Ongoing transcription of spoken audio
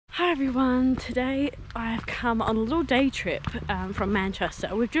Hi everyone, today I've come on a little day trip from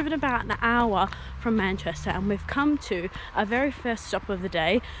Manchester. We've driven about an hour from Manchester and we've come to our very first stop of the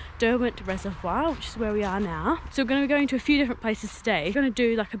day, Derwent Reservoir, which is where we are now. So we're going to be going to a few different places today. We're going to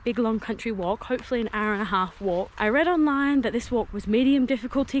do like a big long country walk, hopefully an hour and a half walk. I read online that this walk was medium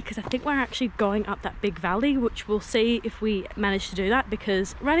difficulty because I think we're actually going up that big valley, which we'll see if we manage to do that,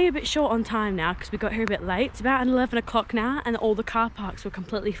 because running a bit short on time now because we got here a bit late. It's about 11 o'clock now and all the car parks were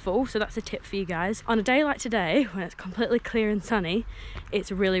completely full, so that's a tip for you guys. On a day like today, when it's completely clear and sunny,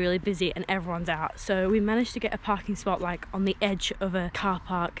 it's really busy and everyone's out. So we managed to get a parking spot like on the edge of a car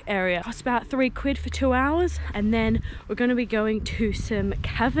park area. It costs about £3 for 2 hours, and then we're going to be going to some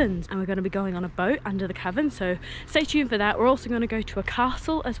caverns and we're going to be going on a boat under the cavern, so stay tuned for that. We're also going to go to a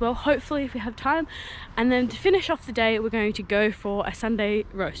castle as well, hopefully, if we have time, and then to finish off the day we're going to go for a Sunday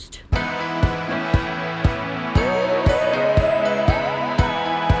roast.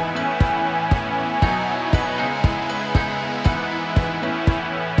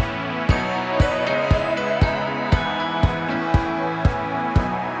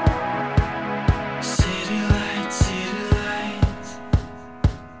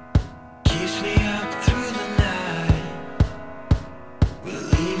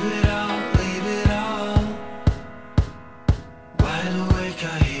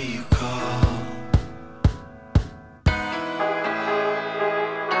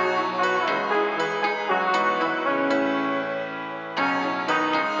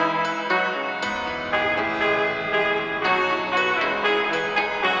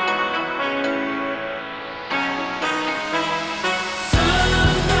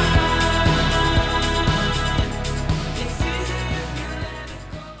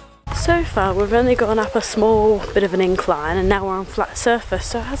 So far we've only gone up a small bit of an incline and now we're on flat surface,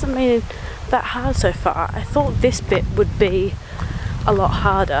 so it hasn't been that hard so far. I thought this bit would be a lot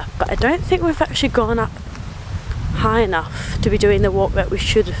harder, but I don't think we've actually gone up high enough to be doing the walk that we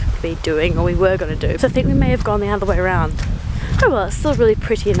should be doing, or we were going to do. So I think we may have gone the other way around. Oh well, it's still really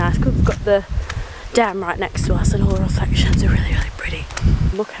pretty and nice because we've got the dam right next to us and all the reflections are really pretty.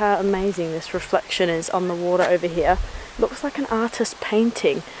 Look how amazing this reflection is on the water over here. It looks like an artist's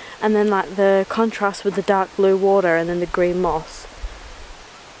painting, and then like the contrast with the dark blue water and then the green moss.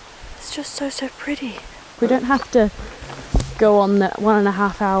 It's just so pretty. We don't have to go on the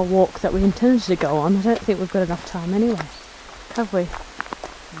 1.5 hour walk that we intended to go on. I don't think we've got enough time anyway, have we?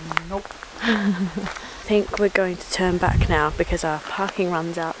 Nope. I think we're going to turn back now because our parking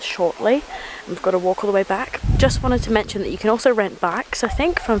runs out shortly. We've got to walk all the way back. Just wanted to mention that you can also rent bikes, I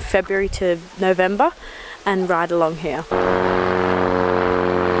think, from February to November and ride along here.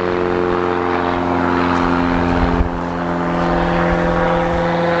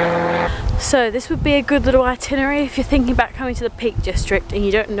 So this would be a good little itinerary if you're thinking about coming to the Peak District and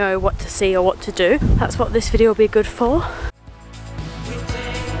you don't know what to see or what to do. That's what this video will be good for.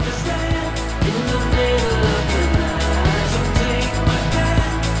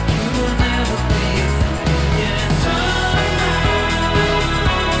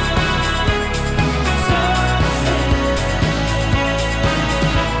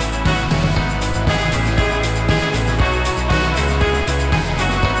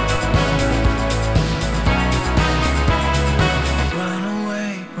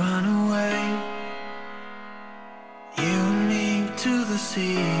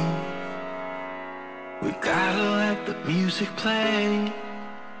 We gotta let the music play,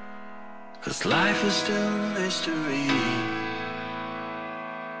 'cause life is still a mystery.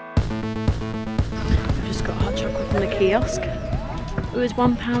 I've just got hot chocolate from the kiosk. It was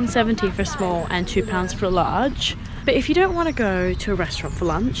 £1.70 for a small and £2 for a large. But if you don't want to go to a restaurant for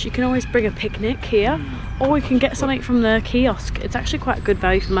lunch, you can always bring a picnic here, or you can get something from the kiosk. It's actually quite good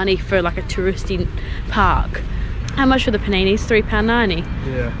value for money for like a touristy park. How much for the paninis? £3.90.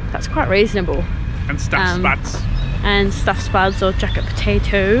 Yeah. That's quite reasonable. And stuffed spuds. And stuffed spuds or jacket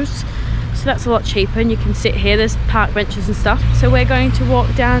potatoes. So that's a lot cheaper, and you can sit here. There's park benches and stuff. So we're going to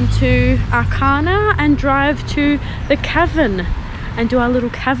walk down to Arcana and drive to the cavern and do our little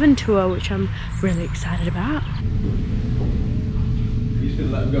cavern tour, which I'm really excited about. You just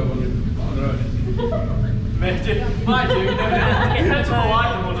gonna let them go on their own? Might do. Depends if I like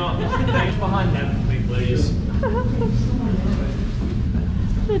them or not. Thanks behind them for me, please.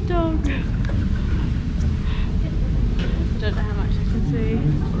 The dog. Don't know how much I can see.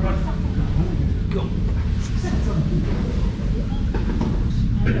 Go.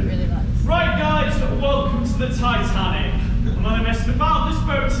 I don't really like this. Right guys, welcome to the Titanic. I'm not messing about, this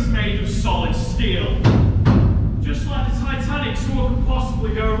boat is made of solid steel. Just like the Titanic, so what could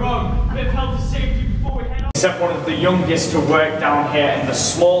possibly go wrong? A bit of health and safety before we head on. Sent one of the youngest to work down here and the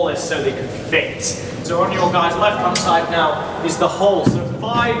smallest so they could fit. So on your guys' left hand side now is the hole. So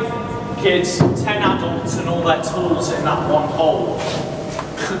 5 kids, 10 adults and all their tools in that one hole.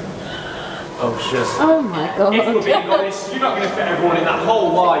 Oh shit. Oh my god. If we're being honest, you're not going to fit everyone in that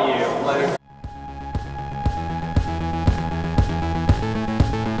hole, are you? Like,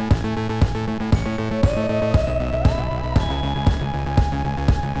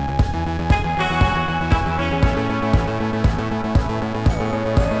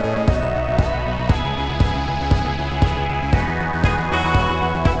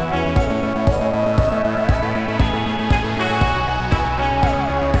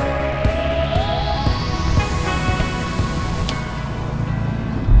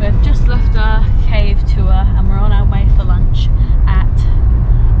 We've just left our cave tour and we're on our way for lunch at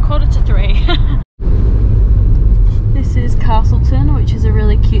 2:45. This is Castleton, which is a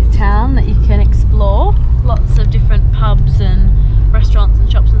really cute town that you can explore. Lots of different pubs and restaurants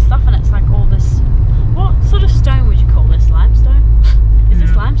and shops and stuff, and it's like all this, what sort of stone would you call this? Limestone? Is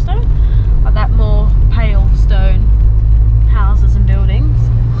this limestone? Like that more pale stone houses and buildings.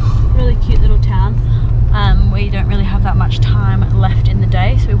 Really cute little town. We don't really have that much time left in the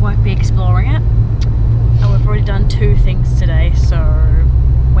day, so we won't be exploring it. And we've already done 2 things today, so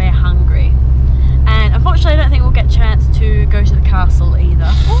we're hungry. And unfortunately I don't think we'll get a chance to go to the castle either.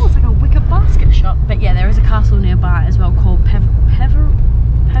 Oh, it's like a wicker basket shop. But yeah, there is a castle nearby as well called Peveril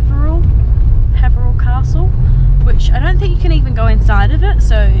Castle, which I don't think you can even go inside of it,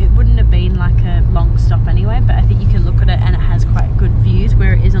 so it wouldn't have been like a long stop anyway, but I think you can look at it and it has quite good views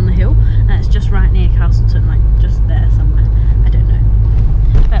where it is on the hill, and it's just right near Castleton, like just there somewhere. I don't know.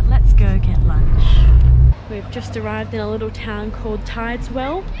 But let's go get lunch. We've just arrived in a little town called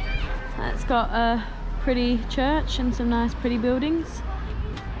Tideswell. It's got a pretty church and some nice pretty buildings,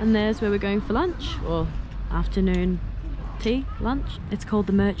 and there's where we're going for lunch, or afternoon tea, lunch. It's called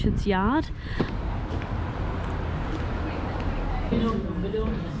the Merchant's Yard.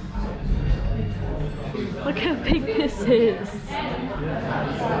 Look how big this is.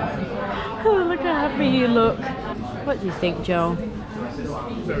 Oh, look how happy you look. What do you think, Joel?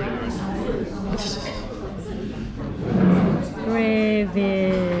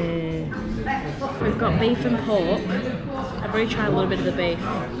 Gravy. We've got beef and pork. I've already tried a little bit of the beef.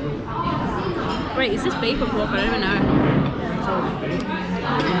 Wait, is this beef or pork? I don't even know.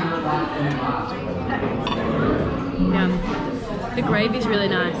 Yum. The gravy's really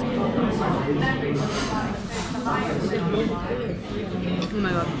nice. Oh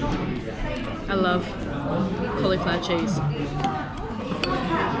my god. I love cauliflower cheese.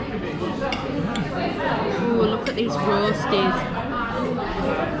 Ooh, look at these roasties.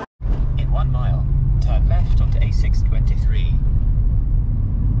 In 1 mile, turn left onto A623.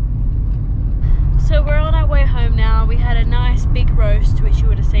 So we're on our way home now. We had a nice big roast, which you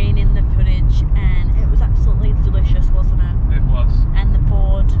would have seen in the footage, and it was absolutely delicious, wasn't it? It was. And the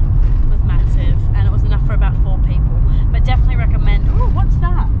board was massive, and it was enough for about 4 people. But definitely recommend. Oh, what's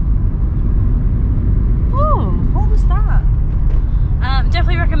that? Oh, what was that?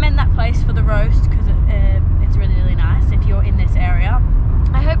 Definitely recommend that place for the roast, because it's really, really nice if you're in this area.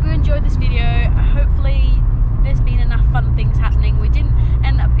 I hope you enjoyed this video. Hopefully there's been enough fun things happening. We didn't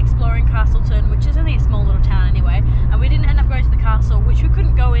end up exploring Castleton, which is only a small little town anyway, and we didn't end up going to the castle, which we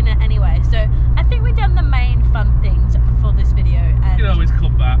couldn't go in anyway. So I think we've done the main fun things for this video.